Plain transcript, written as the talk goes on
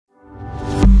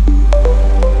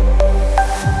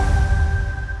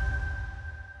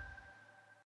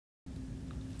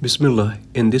Bismillah,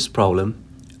 in this problem,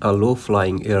 a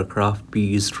low-flying aircraft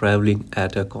P is traveling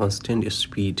at a constant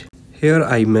speed. Here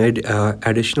I made an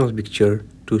additional picture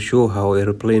to show how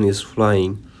airplane is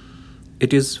flying.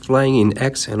 It is flying in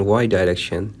X and Y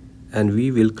direction, and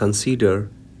we will consider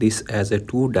this as a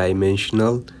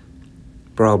two-dimensional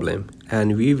problem,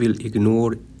 and we will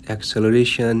ignore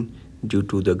acceleration due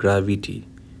to the gravity.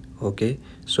 Okay,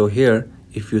 so here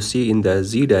if you see in the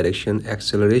Z direction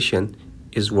acceleration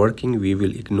is working, we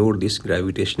will ignore this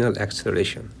gravitational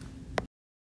acceleration.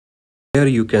 Here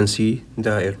you can see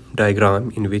the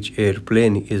diagram in which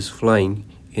airplane is flying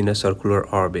in a circular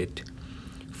orbit.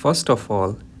 First of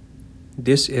all,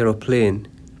 this aeroplane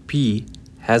P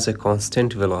has a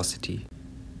constant velocity.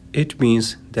 It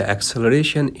means the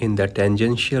acceleration in the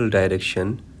tangential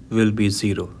direction will be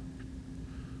 0.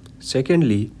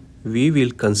 Secondly, we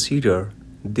will consider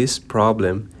this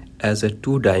problem as a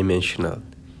two-dimensional,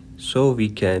 so we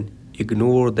can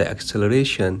ignore the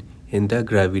acceleration in the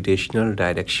gravitational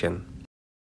direction.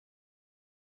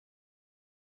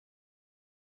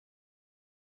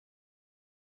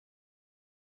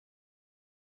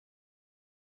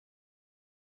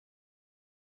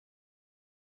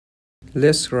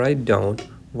 Let's write down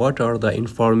what are the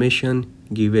information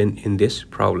given in this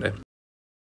problem.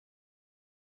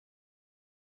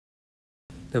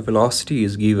 The velocity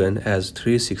is given as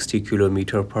 360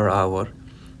 km per hour,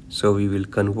 so we will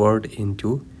convert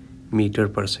into meter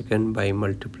per second by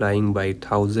multiplying by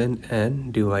 1000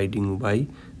 and dividing by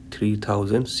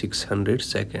 3600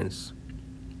 seconds.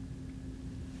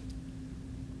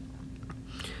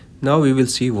 Now we will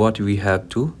see what we have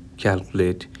to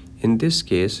calculate. In this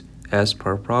case, as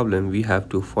per problem, we have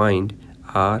to find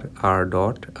r, r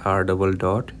dot, r double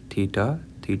dot, theta,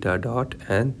 theta dot,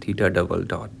 and theta double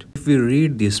dot. If we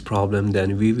read this problem,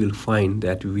 then we will find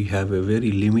that we have a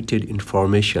very limited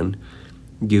information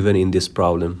given in this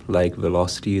problem, like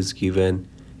velocity is given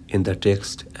in the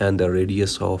text and the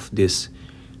radius of this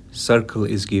circle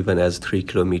is given as 3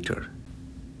 km.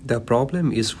 The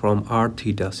problem is from r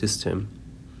theta system,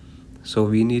 so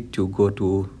we need to go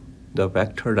to the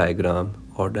vector diagram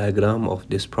or diagram of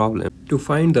this problem. To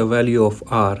find the value of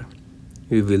r,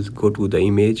 we will go to the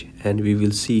image and we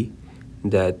will see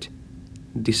that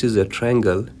this is a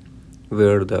triangle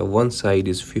where the one side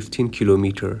is 15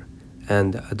 km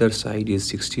and the other side is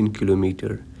 16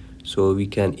 km. So we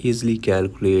can easily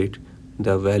calculate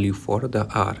the value for the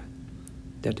r,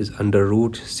 that is under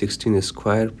root 16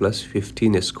 square plus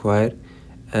 15 square,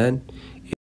 and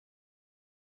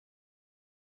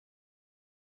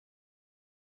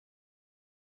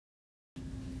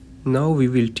now we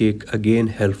will take again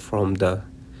help from the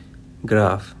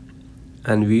graph,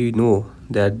 and we know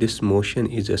that this motion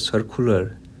is a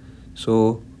circular,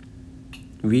 so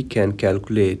we can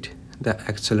calculate the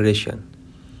acceleration.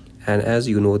 And as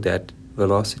you know that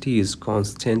velocity is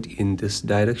constant in this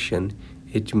direction,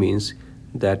 it means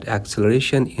that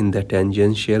acceleration in the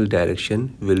tangential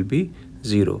direction will be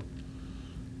 0.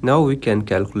 Now we can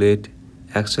calculate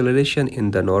acceleration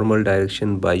in the normal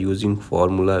direction by using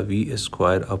formula v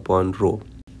square upon rho.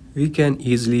 We can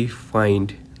easily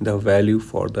find the value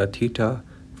for the theta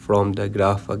from the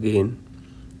graph again.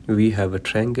 We have a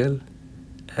triangle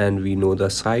and we know the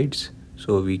sides,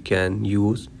 so we can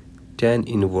use tan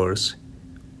inverse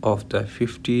of the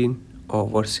 15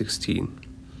 over 16.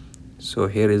 So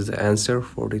here is the answer,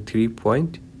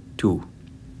 43.2.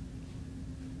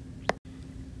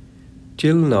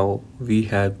 Till now we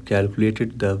have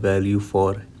calculated the value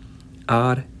for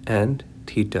r and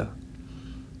theta.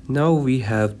 Now we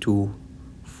have to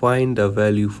find the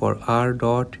value for r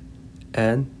dot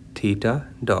and theta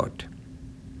dot.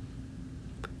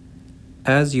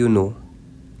 As you know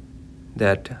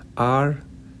that r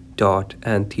dot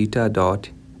and theta dot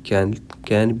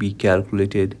can be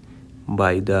calculated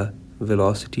by the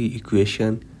velocity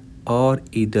equation or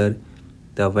either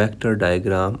the vector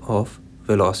diagram of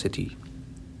velocity.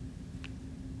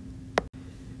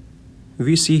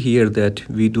 We see here that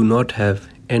we do not have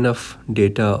enough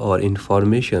data or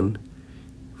information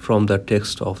from the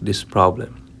text of this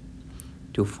problem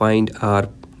to find r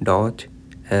dot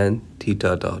and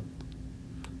theta dot.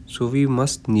 So we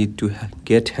must need to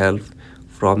get help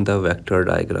from the vector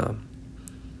diagram.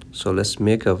 So let's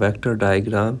make a vector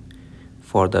diagram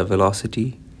for the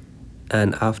velocity,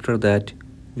 and after that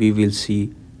we will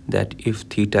see that if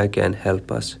theta can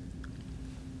help us.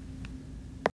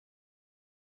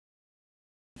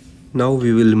 Now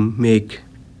we will make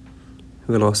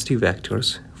velocity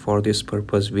vectors. For this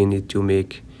purpose we need to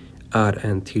make r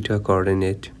and theta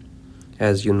coordinate.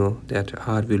 As you know that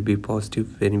r will be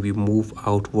positive when we move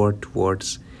outward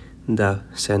towards the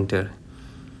center,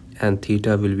 and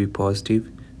theta will be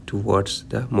positive towards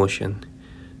the motion.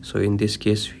 So in this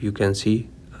case you can see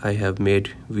I have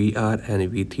made VR and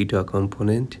V theta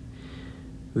component.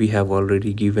 We have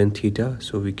already given theta,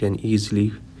 so we can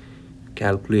easily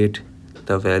calculate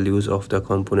the values of the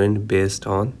component based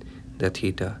on the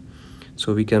theta.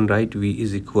 So we can write V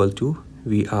is equal to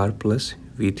VR plus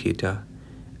V theta,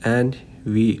 and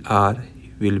VR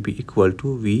will be equal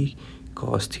to V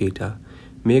cos theta.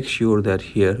 Make sure that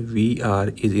here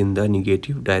VR is in the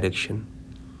negative direction.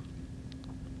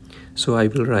 So I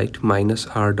will write minus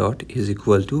R dot is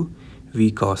equal to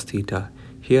V cos theta.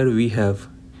 Here we have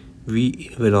V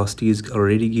velocity is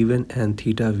already given and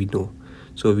theta we know.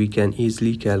 So we can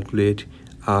easily calculate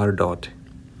R dot.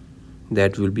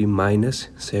 That will be minus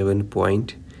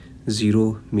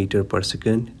 7.0 meter per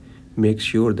second. Make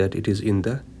sure that it is in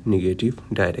the negative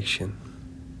direction.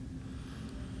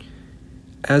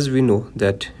 As we know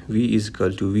that V is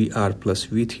equal to VR plus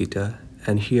V theta,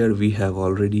 and here we have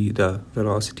already the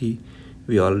velocity,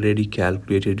 we already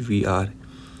calculated VR.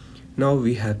 Now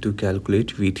we have to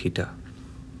calculate V theta.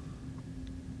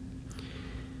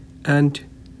 And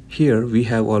here we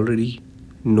have already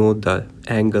know the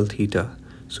angle theta,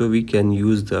 so we can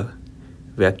use the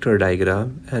vector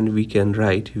diagram and we can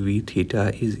write V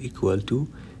theta is equal to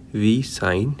V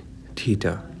sine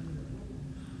theta.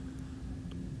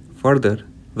 Further,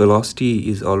 velocity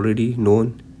is already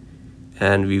known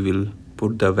and we will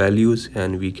put the values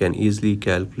and we can easily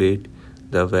calculate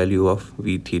the value of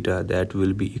V theta. That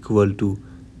will be equal to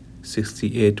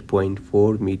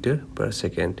 68.4 meter per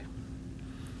second.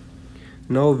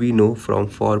 Now we know from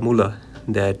formula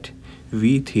that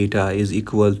V theta is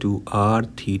equal to R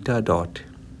theta dot.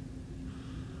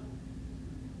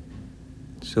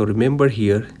 So remember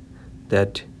here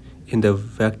that in the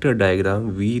vector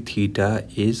diagram V theta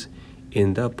is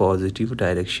in the positive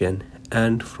direction,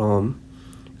 and from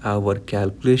our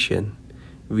calculation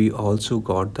we also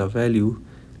got the value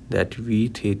that V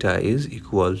theta is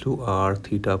equal to R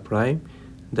theta prime,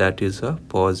 that is a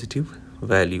positive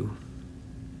value.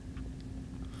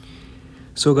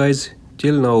 So guys,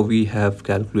 till now we have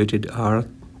calculated R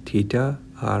theta,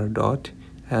 R dot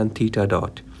and theta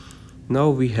dot. Now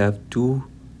we have two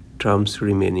terms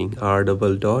remaining, R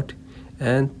double dot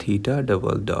and theta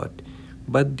double dot.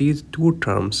 But these two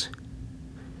terms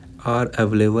are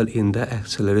available in the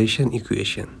acceleration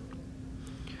equation.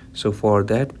 So for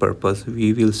that purpose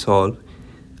we will solve,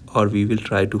 or we will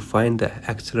try to find the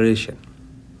acceleration.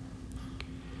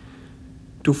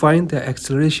 To find the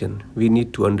acceleration, we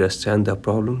need to understand the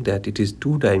problem that it is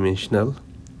two-dimensional,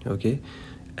 okay,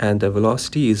 and the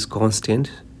velocity is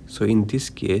constant. So in this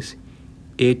case,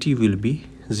 AT will be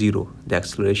 0. The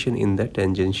acceleration in the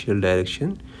tangential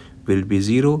direction will be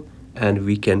 0, and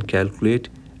we can calculate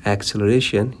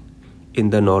acceleration in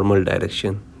the normal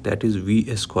direction, that is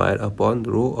V square upon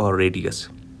rho or radius.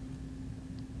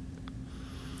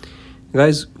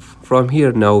 Guys, from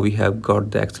here now we have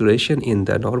got the acceleration in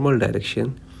the normal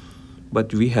direction,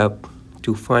 but we have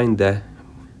to find the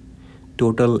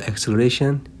total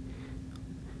acceleration.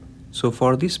 So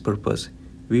for this purpose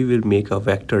we will make a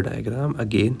vector diagram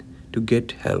again to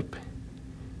get help,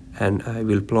 and I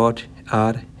will plot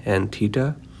R and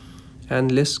theta, and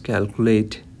let's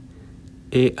calculate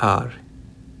AR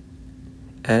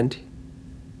and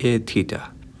A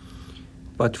theta.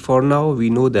 But for now we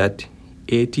know that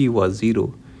AT was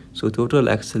 0, so total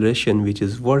acceleration which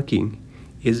is working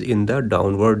is in the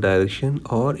downward direction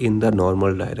or in the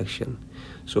normal direction.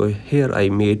 So here I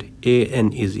made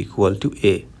AN is equal to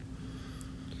A.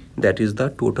 That is the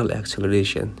total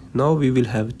acceleration. Now we will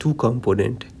have two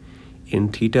components in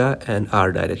theta and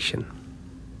R direction.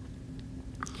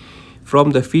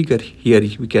 From the figure here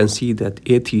we can see that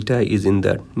A theta is in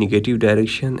the negative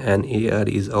direction and AR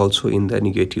is also in the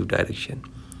negative direction.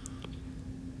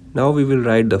 Now we will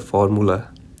write the formula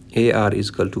AR is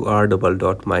equal to R double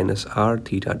dot minus R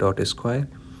theta dot square.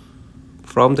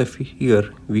 From the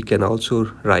figure we can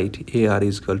also write AR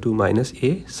is equal to minus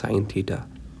A sine theta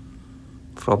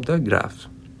from the graph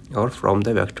or from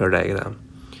the vector diagram.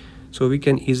 So we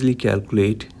can easily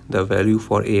calculate the value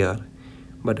for AR,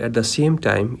 but at the same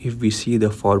time if we see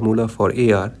the formula for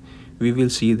AR we will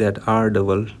see that R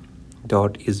double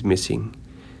dot is missing.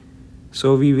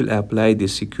 So we will apply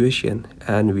this equation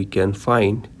and we can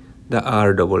find the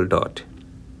R double dot.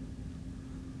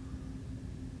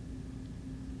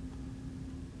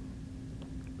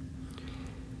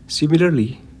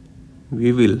 Similarly,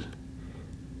 we will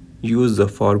use the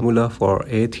formula for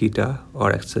A theta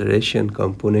or acceleration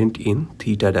component in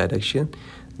theta direction,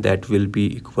 that will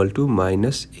be equal to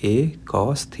minus A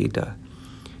cos theta.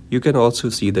 You can also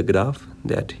see the graph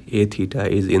that A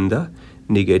theta is in the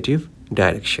negative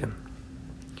direction.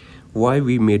 Why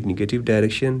we made negative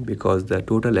direction? Because the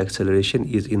total acceleration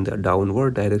is in the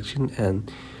downward direction and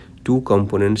two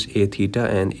components a theta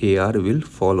and ar will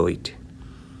follow it.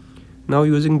 Now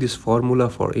using this formula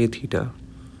for a theta,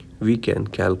 we can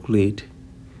calculate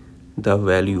the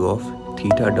value of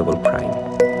theta double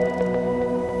prime.